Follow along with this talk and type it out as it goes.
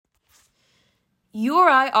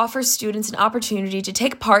URI offers students an opportunity to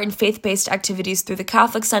take part in faith-based activities through the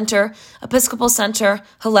Catholic Center, Episcopal Center,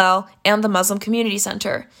 Hillel, and the Muslim Community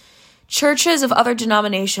Center. Churches of other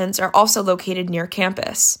denominations are also located near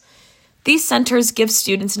campus. These centers give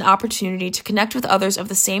students an opportunity to connect with others of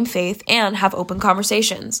the same faith and have open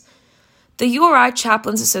conversations. The URI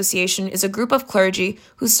Chaplains Association is a group of clergy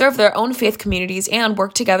who serve their own faith communities and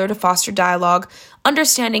work together to foster dialogue,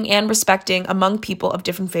 understanding, and respecting among people of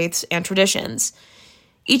different faiths and traditions.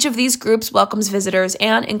 Each of these groups welcomes visitors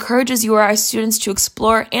and encourages URI students to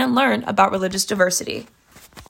explore and learn about religious diversity.